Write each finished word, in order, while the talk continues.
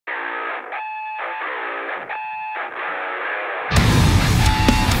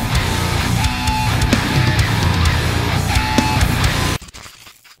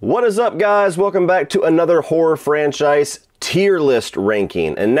What is up, guys? Welcome back to another horror franchise tier list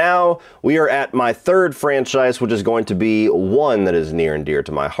ranking. And now we are at my third franchise, which is going to be one that is near and dear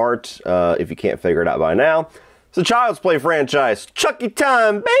to my heart. If you can't figure it out by now, it's a Child's Play franchise. Chucky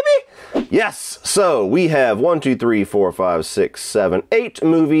time, baby! Yes, so we have 1, 2, 3, 4, 5, 6, 7, 8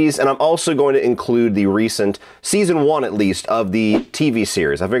 movies, and I'm also going to include the recent season 1, at least, of the TV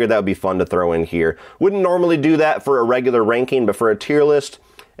series. I figured that would be fun to throw in here. Wouldn't normally do that for a regular ranking, but for a tier list,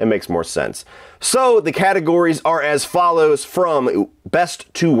 it makes more sense. So the categories are as follows from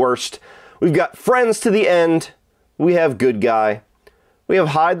best to worst. We've got Friends to the End, we have Good Guy, we have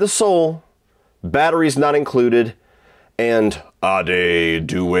Hide the Soul, Batteries Not Included, and Ade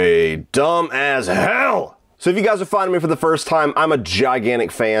Due, Dumb as Hell. So if you guys are finding me for the first time, I'm a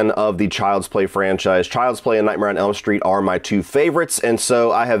gigantic fan of the Child's Play franchise. Child's Play and Nightmare on Elm Street are my two favorites, and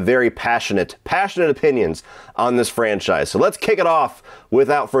so I have very passionate opinions on this franchise. So let's kick it off,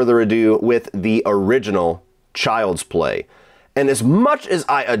 without further ado, with the original Child's Play. And as much as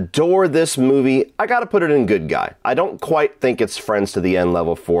I adore this movie, I gotta put it in Good Guy. I don't quite think it's Friends to the End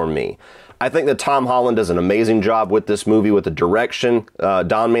level for me. I think that Tom Holland does an amazing job with this movie, with the direction.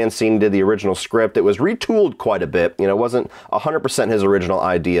 Don Mancini did the original script. It was retooled quite a bit. You know, it wasn't 100% his original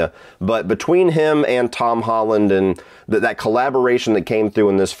idea. But between him and Tom Holland and that collaboration that came through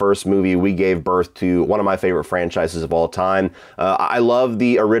in this first movie, we gave birth to one of my favorite franchises of all time. I love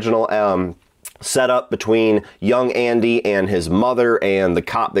the original set up between young Andy and his mother and the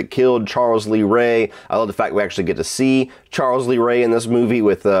cop that killed Charles Lee Ray. I love the fact we actually get to see Charles Lee Ray in this movie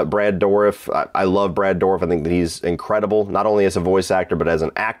with Brad Dourif. I love Brad Dourif. I think that he's incredible, not only as a voice actor, but as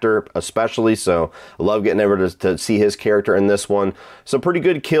an actor especially. So I love getting over to see his character in this one. So pretty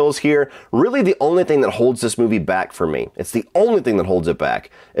good kills here. Really the only thing that holds this movie back for me, it's the only thing that holds it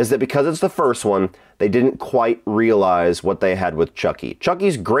back, is that because it's the first one, they didn't quite realize what they had with Chucky.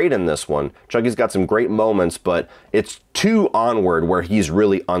 Chucky's great in this one. Chucky's got some great moments, but it's 2 onward where he's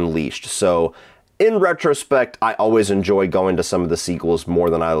really unleashed. So in retrospect, I always enjoy going to some of the sequels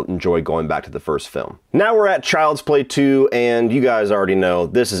more than I enjoy going back to the first film. Now we're at Child's Play 2, and you guys already know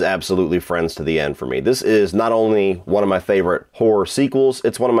this is absolutely Friends to the End for me. This is not only one of my favorite horror sequels,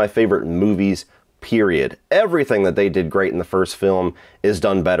 it's one of my favorite movies, period. Everything that they did great in the first film is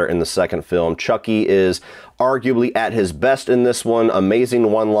done better in the second film. Chucky is arguably at his best in this one.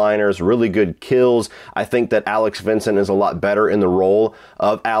 Amazing one-liners, really good kills. I think that Alex Vincent is a lot better in the role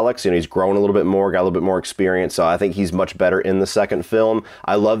of Alex. You know, he's grown a little bit more, got a little bit more experience, so I think he's much better in the second film.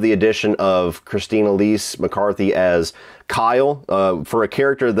 I love the addition of Christine Elise McCarthy as Kyle, for a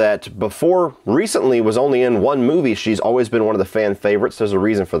character that before recently was only in one movie. She's always been one of the fan favorites. There's a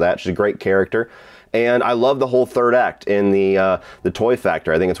reason for that. She's a great character. And I love the whole third act in the Toy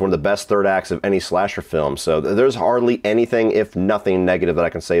Factor. I think it's one of the best third acts of any slasher film. So there's hardly anything, if nothing, negative that I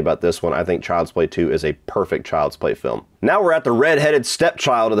can say about this one. I think Child's Play 2 is a perfect Child's Play film. Now we're at the red-headed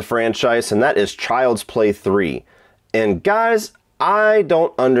stepchild of the franchise, and that is Child's Play 3. And guys, I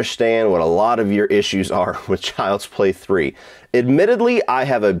don't understand what a lot of your issues are with Child's Play 3. Admittedly, I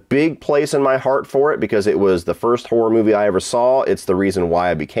have a big place in my heart for it because it was the first horror movie I ever saw. It's the reason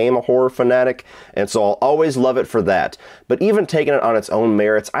why I became a horror fanatic, and so I'll always love it for that. But even taking it on its own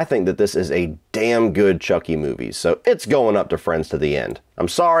merits, I think that this is a damn good Chucky movie, so it's going up to Friends to the End. I'm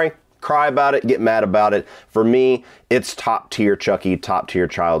sorry. Cry about it, get mad about it. For me, it's top tier Chucky, top tier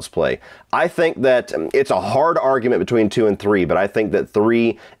Child's Play. I think that it's a hard argument between 2 and 3, but I think that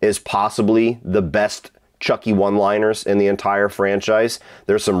 3 is possibly the best Chucky one-liners in the entire franchise.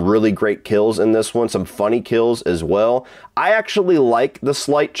 There's some really great kills in this one, some funny kills as well. I actually like the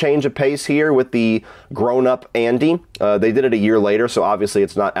slight change of pace here with the grown-up Andy. They did it a year later, so obviously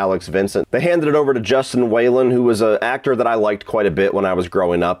it's not Alex Vincent. They handed it over to Justin Whalen, who was an actor that I liked quite a bit when I was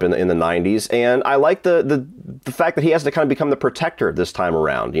growing up in the 90s, and I like the fact that he has to kind of become the protector this time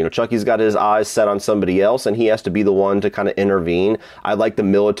around. You know, Chucky's got his eyes set on somebody else, and he has to be the one to kind of intervene. I like the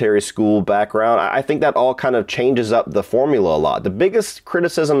military school background. I think that all kind of changes up the formula a lot. The biggest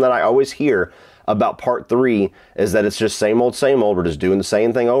criticism that I always hear about part 3 is that it's just same old, we're just doing the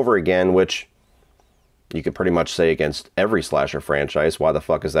same thing over again, which you could pretty much say against every slasher franchise. Why the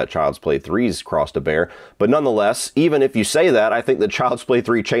fuck is that Child's Play 3's cross to bear? But nonetheless, even if you say that, I think that Child's Play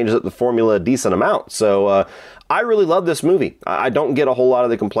 3 changes up the formula a decent amount. So I really love this movie. I don't get a whole lot of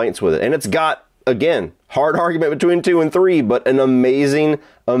the complaints with it. And it's got, again, hard argument between 2 and 3, but an amazing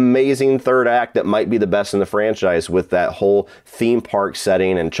third act that might be the best in the franchise with that whole theme park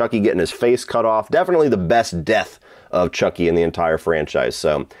setting and Chucky getting his face cut off. Definitely the best death of Chucky in the entire franchise.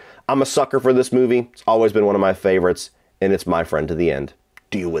 So I'm a sucker for this movie. It's always been one of my favorites, and it's my friend to the end.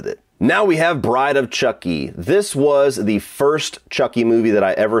 Deal with it. Now we have Bride of Chucky. This was the first Chucky movie that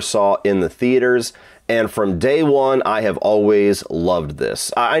I ever saw in the theaters, and from day one, I have always loved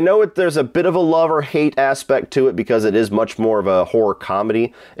this. I know there's a bit of a love or hate aspect to it because it is much more of a horror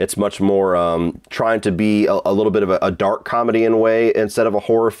comedy. It's much more trying to be a little bit of a dark comedy in a way instead of a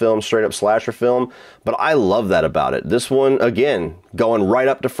horror film, straight up slasher film. But I love that about it. This one, again, going right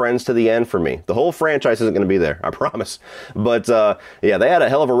up to Friends to the end for me. The whole franchise isn't going to be there, I promise. But yeah, they had a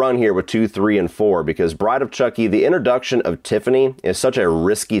hell of a run here with 2, 3, and 4 because Bride of Chucky, the introduction of Tiffany is such a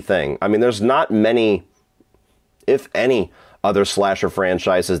risky thing. I mean, there's not many, if any, other slasher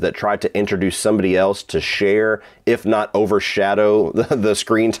franchises that try to introduce somebody else to share, if not overshadow, the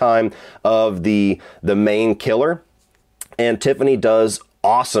screen time of the main killer. And Tiffany does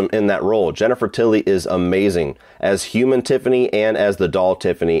awesome in that role. Jennifer Tilly is amazing as human Tiffany and as the doll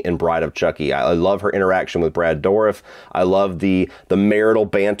Tiffany in Bride of Chucky. I love her interaction with Brad Dourif. I love the marital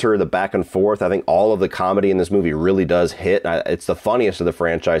banter, the back and forth. I think all of the comedy in this movie really does hit. It's the funniest of the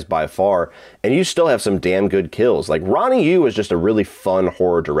franchise by far. And you still have some damn good kills. Like, Ronnie Yu is just a really fun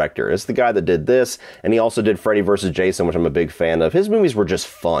horror director. It's the guy that did this, and he also did Freddy vs. Jason, which I'm a big fan of. His movies were just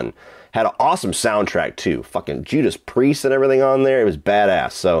fun. Had an awesome soundtrack, too. Fucking Judas Priest and everything on there. It was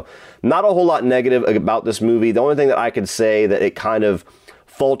badass. So, not a whole lot negative about this movie. The only thing that I could say that it kind of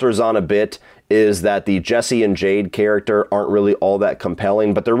falters on a bit is that the Jesse and Jade character aren't really all that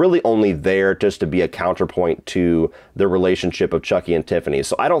compelling, but they're really only there just to be a counterpoint to the relationship of Chucky and Tiffany.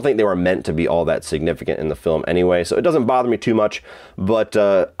 So I don't think they were meant to be all that significant in the film anyway, so it doesn't bother me too much, but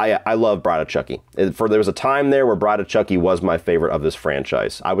I love Bride of Chucky. There was a time there where Bride of Chucky was my favorite of this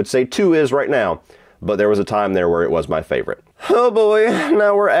franchise. I would say 2 is right now, but there was a time there where it was my favorite. Oh boy,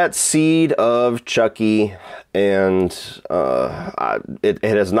 now we're at Seed of Chucky, and it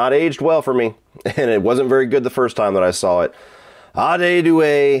has not aged well for me, and it wasn't very good the first time that I saw it. Ade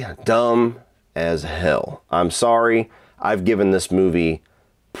Due, dumb as hell. I'm sorry, I've given this movie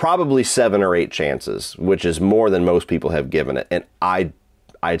probably 7 or 8 chances, which is more than most people have given it, and I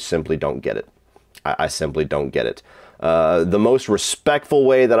simply don't get it. I simply don't get it. The most respectful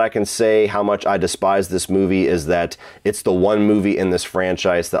way that I can say how much I despise this movie is that it's the one movie in this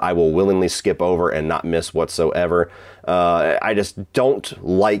franchise that I will willingly skip over and not miss whatsoever. I just don't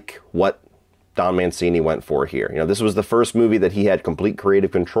like what Don Mancini went for here. You know, this was the first movie that he had complete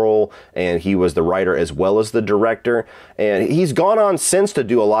creative control, and he was the writer as well as the director. And he's gone on since to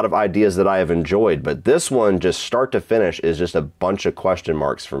do a lot of ideas that I have enjoyed, but this one, just start to finish, is just a bunch of question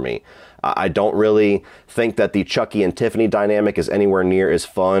marks for me. I don't really think that the Chucky and Tiffany dynamic is anywhere near as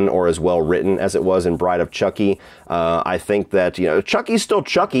fun or as well written as it was in Bride of Chucky. I think that, you know, Chucky's still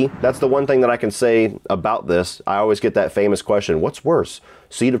Chucky. That's the one thing that I can say about this. I always get that famous question, what's worse,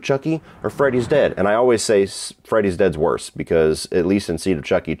 Seed of Chucky or Freddy's Dead? And I always say Freddy's Dead's worse because at least in Seed of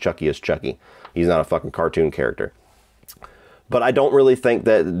Chucky, Chucky is Chucky. He's not a fucking cartoon character. But I don't really think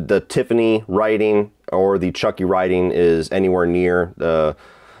that the Tiffany writing or the Chucky writing is anywhere near the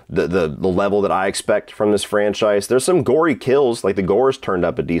level that I expect from this franchise. There's some gory kills, like the gore's turned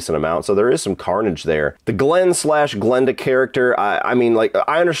up a decent amount, so there is some carnage there. The Glenn/Glenda character, I mean, like,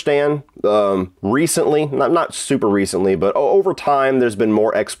 I understand recently, not super recently, but over time there's been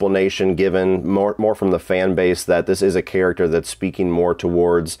more explanation given, more from the fan base that this is a character that's speaking more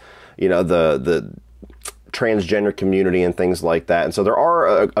towards, you know, the transgender community and things like that. And so there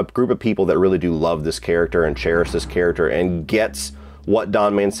are a group of people that really do love this character and cherish this character and gets what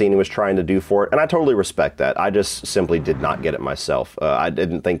Don Mancini was trying to do for it, and I totally respect that. I just simply did not get it myself. I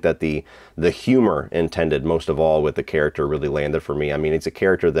didn't think that the humor intended, most of all, with the character really landed for me. I mean, it's a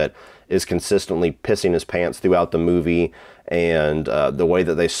character that is consistently pissing his pants throughout the movie, and the way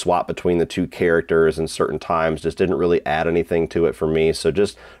that they swap between the two characters in certain times just didn't really add anything to it for me. So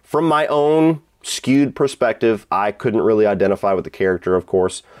just from my own skewed perspective, I couldn't really identify with the character, of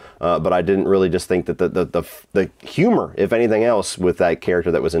course, but I didn't really just think that the humor, if anything else, with that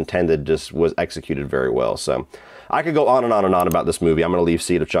character that was intended just was executed very well. So I could go on and on and on about this movie. I'm going to leave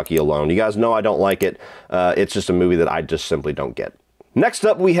Seed of Chucky alone. You guys know I don't like it. It's just a movie that I just simply don't get. Next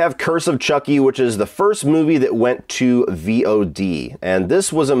up, we have Curse of Chucky, which is the first movie that went to VOD. And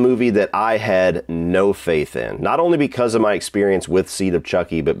this was a movie that I had no faith in. Not only because of my experience with Seed of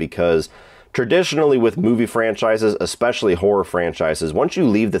Chucky, but because traditionally with movie franchises, especially horror franchises, once you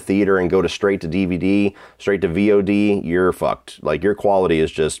leave the theater and go to straight to DVD, straight to VOD, you're fucked. Like, your quality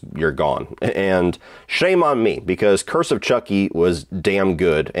is just, you're gone. And shame on me, because Curse of Chucky was damn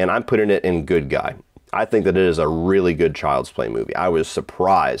good, and I'm putting it in good guy. I think that it is a really good Child's Play movie. I was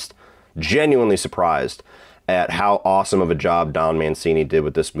surprised, genuinely surprised, at how awesome of a job Don Mancini did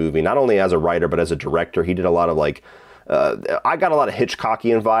with this movie. Not only as a writer, but as a director. He did a lot of, like, I got a lot of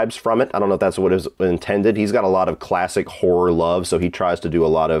Hitchcockian vibes from it. I don't know if that's what is intended. He's got a lot of classic horror love, so he tries to do a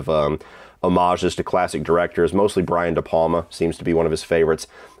lot of homages to classic directors. Mostly Brian De Palma seems to be one of his favorites.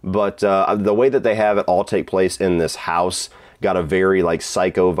 But the way that they have it all take place in this house got a very like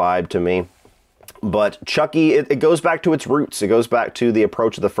Psycho vibe to me. But Chucky, it goes back to its roots. It goes back to the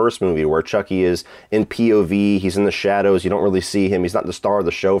approach of the first movie where Chucky is in POV, he's in the shadows, you don't really see him, he's not the star of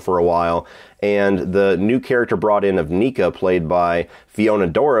the show for a while. And the new character brought in of Nika, played by Fiona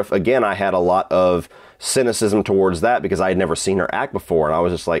Dourif, again, I had a lot of cynicism towards that because I had never seen her act before. And I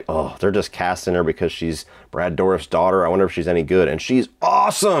was just like, oh, they're just casting her because she's Brad Dourif's daughter. I wonder if she's any good. And she's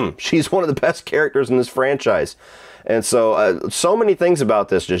awesome! She's one of the best characters in this franchise. And so, so many things about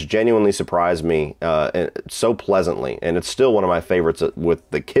this just genuinely surprised me so pleasantly. And it's still one of my favorites with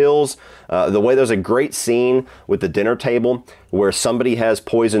the kills. The way there's a great scene with the dinner table where somebody has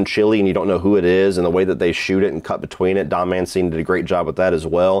poison chili and you don't know who it is, and the way that they shoot it and cut between it. Don Mancini did a great job with that as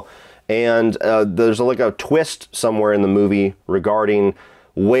well. And there's like a twist somewhere in the movie regarding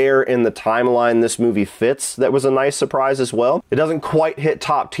where in the timeline this movie fits that was a nice surprise as well. It doesn't quite hit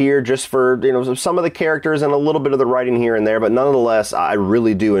top tier just for, you know, some of the characters and a little bit of the writing here and there, but nonetheless, I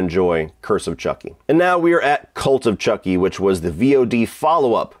really do enjoy Curse of Chucky. And now we are at Cult of Chucky, which was the VOD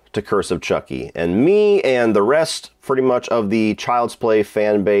follow-up to Curse of Chucky. And me and the rest, pretty much, of the Child's Play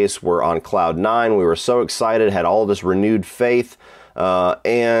fan base were on cloud nine. We were so excited, had all this renewed faith.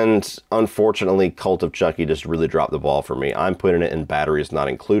 And unfortunately, Cult of Chucky just really dropped the ball for me. I'm putting it in batteries not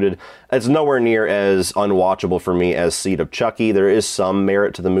included. It's nowhere near as unwatchable for me as Seed of Chucky. There is some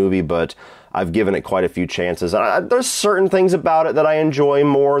merit to the movie, but I've given it quite a few chances. There's certain things about it that I enjoy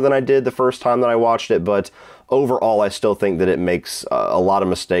more than I did the first time that I watched it, but overall, I still think that it makes a lot of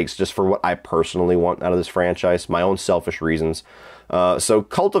mistakes just for what I personally want out of this franchise, my own selfish reasons. So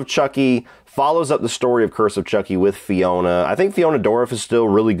Cult of Chucky follows up the story of Curse of Chucky with Fiona. I think Fiona Dourif is still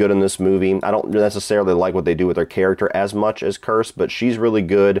really good in this movie. I don't necessarily like what they do with her character as much as Curse, but she's really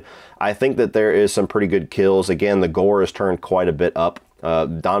good. I think that there is some pretty good kills. Again, the gore is turned quite a bit up.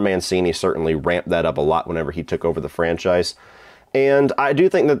 Don Mancini certainly ramped that up a lot whenever he took over the franchise. And I do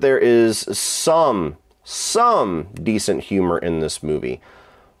think that there is some decent humor in this movie.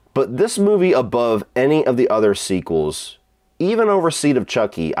 But this movie, above any of the other sequels, even over Seed of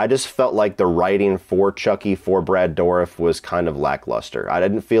Chucky, I just felt like the writing for Chucky, for Brad Dourif, was kind of lackluster. I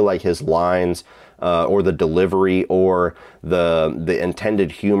didn't feel like his lines or the delivery or the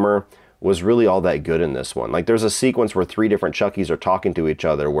intended humor was really all that good in this one. Like, there's a sequence where 3 different Chuckies are talking to each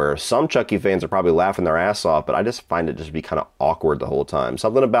other, where some Chucky fans are probably laughing their ass off, but I just find it just to be kind of awkward the whole time.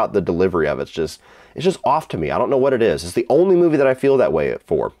 Something about the delivery of it's just off to me. I don't know what it is. It's the only movie that I feel that way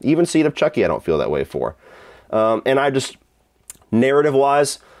for. Even Seed of Chucky I don't feel that way for. And I just,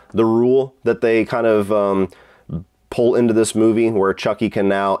 narrative-wise, the rule that they kind of pull into this movie where Chucky can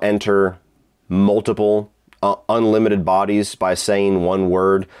now enter multiple unlimited bodies by saying one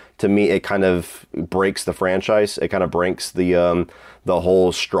word, to me it kind of breaks the franchise. It kind of breaks the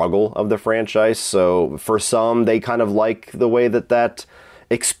whole struggle of the franchise. So for some, they kind of like the way that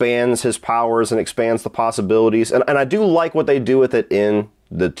expands his powers and expands the possibilities. And I do like what they do with it in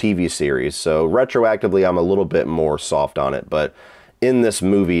the TV series. So retroactively, I'm a little bit more soft on it, but in this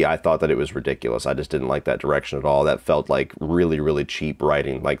movie, I thought that it was ridiculous. I just didn't like that direction at all. That felt like really, really cheap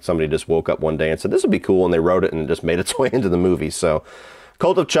writing. Like somebody just woke up one day and said, this would be cool, and they wrote it and it just made its way into the movie. So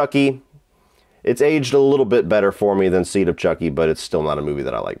Cult of Chucky, it's aged a little bit better for me than Seed of Chucky, but it's still not a movie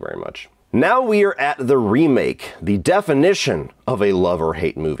that I like very much. Now we are at the remake, the definition of a love or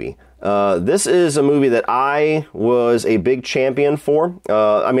hate movie. This is a movie that I was a big champion for.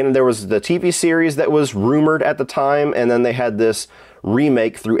 I mean, there was the TV series that was rumored at the time, and then they had this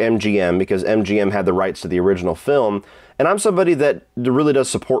remake through MGM because MGM had the rights to the original film. And I'm somebody that really does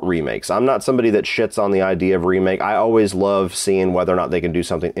support remakes. I'm not somebody that shits on the idea of remake. I always love seeing whether or not they can do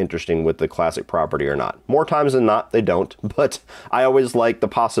something interesting with the classic property or not. More times than not, they don't, but I always like the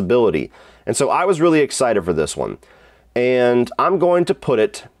possibility. And so I was really excited for this one. And I'm going to put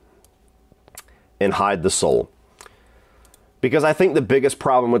it in Hide the Soul. Because I think the biggest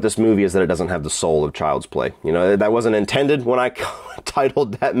problem with this movie is that it doesn't have the soul of Child's Play. You know, that wasn't intended when I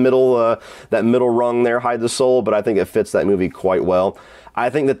titled that middle rung there, Hide the Soul, but I think it fits that movie quite well.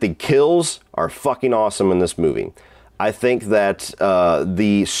 I think that the kills are fucking awesome in this movie. I think that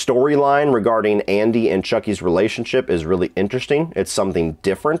the storyline regarding Andy and Chucky's relationship is really interesting. It's something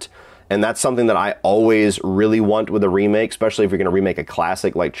different. And that's something that I always really want with a remake, especially if you're going to remake a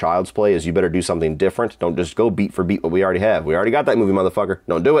classic like Child's Play, is you better do something different. Don't just go beat for beat what we already have. We already got that movie, motherfucker.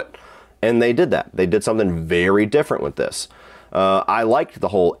 Don't do it. And they did that. They did something very different with this. I liked the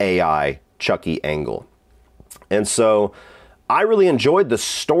whole AI Chucky angle. And so I really enjoyed the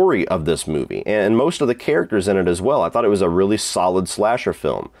story of this movie and most of the characters in it as well. I thought it was a really solid slasher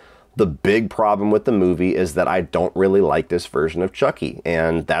film. The big problem with the movie is that I don't really like this version of Chucky,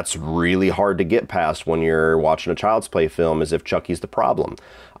 and that's really hard to get past when you're watching a Child's Play film, as if Chucky's the problem.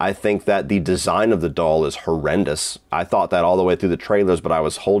 I think that the design of the doll is horrendous. I thought that all the way through the trailers, but I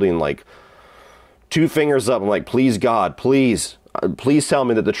was holding like 2 fingers up. I'm like, please God, please tell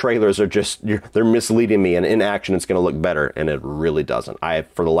me that the trailers are just, they're misleading me, and in action it's going to look better, and it really doesn't. I,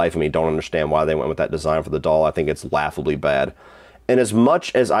 for the life of me, don't understand why they went with that design for the doll. I think it's laughably bad. And as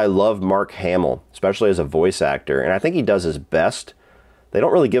much as I love Mark Hamill, especially as a voice actor, and I think he does his best, they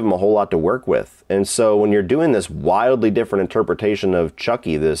don't really give him a whole lot to work with. And so when you're doing this wildly different interpretation of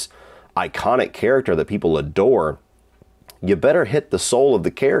Chucky, this iconic character that people adore, you better hit the soul of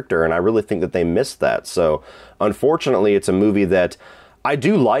the character, and I really think that they missed that. So unfortunately, it's a movie that I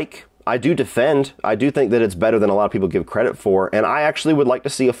do like, I do defend, I do think that it's better than a lot of people give credit for, and I actually would like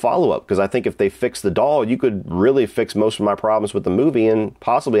to see a follow-up, because I think if they fix the doll, you could really fix most of my problems with the movie and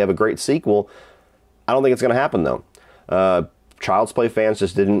possibly have a great sequel. I don't think it's going to happen, though. Child's Play fans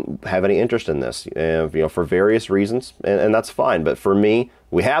just didn't have any interest in this, for various reasons, and that's fine. But for me,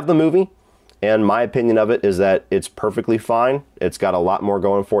 we have the movie, and my opinion of it is that it's perfectly fine. It's got a lot more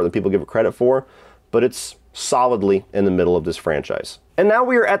going for it than people give it credit for, but it's solidly in the middle of this franchise. And now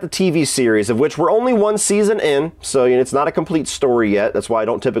we are at the TV series, of which we're only 1 season in, so it's not a complete story yet. That's why I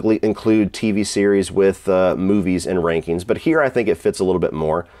don't typically include TV series with movies and rankings, but here I think it fits a little bit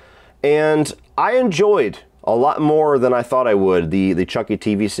more. And I enjoyed a lot more than I thought I would the Chucky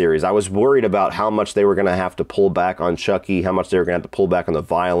TV series. I was worried about how much they were going to have to pull back on Chucky, how much they were going to have to pull back on the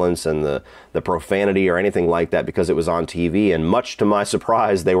violence and the profanity or anything like that because it was on TV, and much to my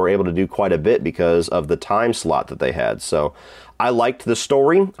surprise, they were able to do quite a bit because of the time slot that they had. So I liked the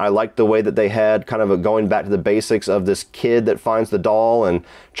story. I liked the way that they had kind of going back to the basics of this kid that finds the doll, and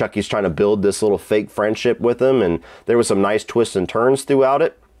Chucky's trying to build this little fake friendship with him, and there was some nice twists and turns throughout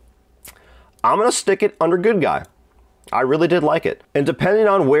it. I'm going to stick it under good guy. I really did like it. And depending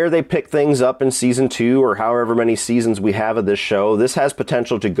on where they pick things up in season 2 or however many seasons we have of this show, this has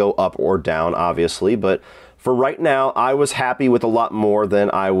potential to go up or down, obviously, but for right now, I was happy with a lot more than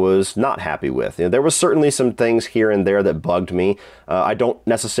I was not happy with. There was certainly some things here and there that bugged me. I don't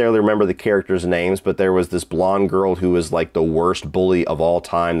necessarily remember the characters' names, but there was this blonde girl who was like the worst bully of all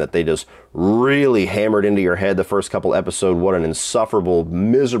time that they just really hammered into your head the first couple episodes. What an insufferable,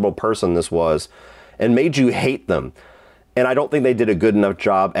 miserable person this was, and made you hate them. And I don't think they did a good enough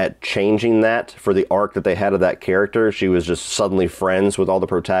job at changing that for the arc that they had of that character. She was just suddenly friends with all the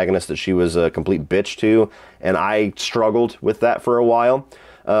protagonists that she was a complete bitch to, and I struggled with that for a while.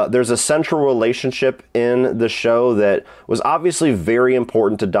 There's a central relationship in the show that was obviously very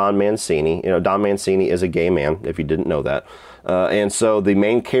important to Don Mancini. Don Mancini is a gay man, if you didn't know that. And so the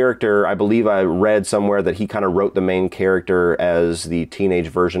main character, I believe I read somewhere that he kind of wrote the main character as the teenage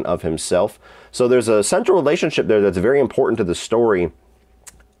version of himself. So there's a central relationship there that's very important to the story.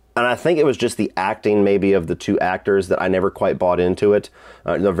 And I think it was just the acting maybe of the 2 actors that I never quite bought into it.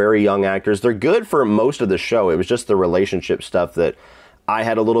 They're very young actors. They're good for most of the show. It was just the relationship stuff that I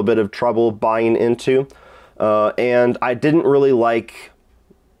had a little bit of trouble buying into. And I didn't really like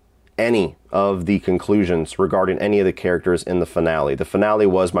any of the conclusions regarding any of the characters in the finale. The finale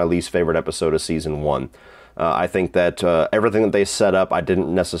was my least favorite episode of season 1. I think that everything that they set up, I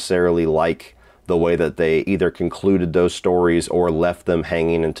didn't necessarily like the way that they either concluded those stories or left them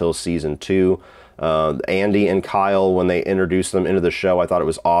hanging until season 2. Andy and Kyle, when they introduced them into the show, I thought it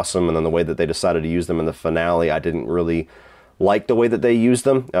was awesome. And then the way that they decided to use them in the finale, I didn't really like the way that they used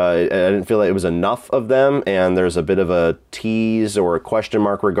them. I didn't feel like it was enough of them, and there's a bit of a tease or a question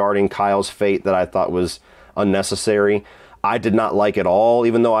mark regarding Kyle's fate that I thought was unnecessary. I did not like it all,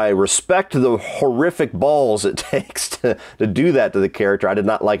 even though I respect the horrific balls it takes to do that to the character. I did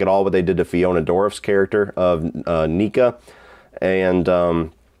not like at all what they did to Fiona Dorff's character of Nika, and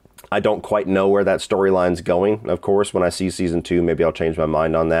I don't quite know where that storyline's going. Of course, when I see season 2, maybe I'll change my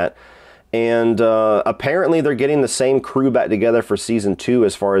mind on that. And apparently they're getting the same crew back together for season 2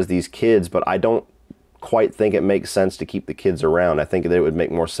 as far as these kids, but I don't quite think it makes sense to keep the kids around. I think that it would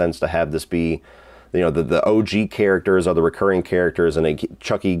make more sense to have this be, the OG characters or the recurring characters, and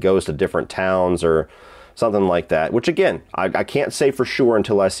Chucky goes to different towns or something like that, which again, I can't say for sure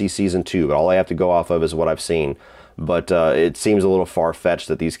until I see season 2, but all I have to go off of is what I've seen. but it seems a little far-fetched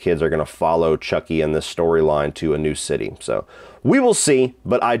that these kids are going to follow Chucky and this storyline to a new city. So we will see,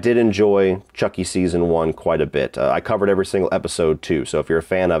 but I did enjoy Chucky Season 1 quite a bit. I covered every single episode too, so if you're a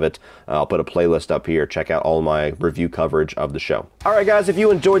fan of it, I'll put a playlist up here. Check out all my review coverage of the show. Alright guys, if you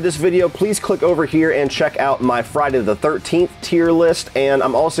enjoyed this video, please click over here and check out my Friday the 13th tier list, and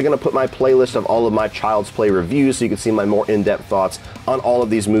I'm also going to put my playlist of all of my Child's Play reviews so you can see my more in-depth thoughts on all of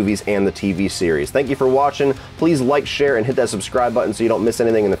these movies and the TV series. Thank you for watching. Please like, share, and hit that subscribe button so you don't miss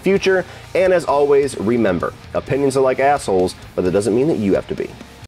anything in the future. And as always, remember, opinions are like assholes, but that doesn't mean that you have to be.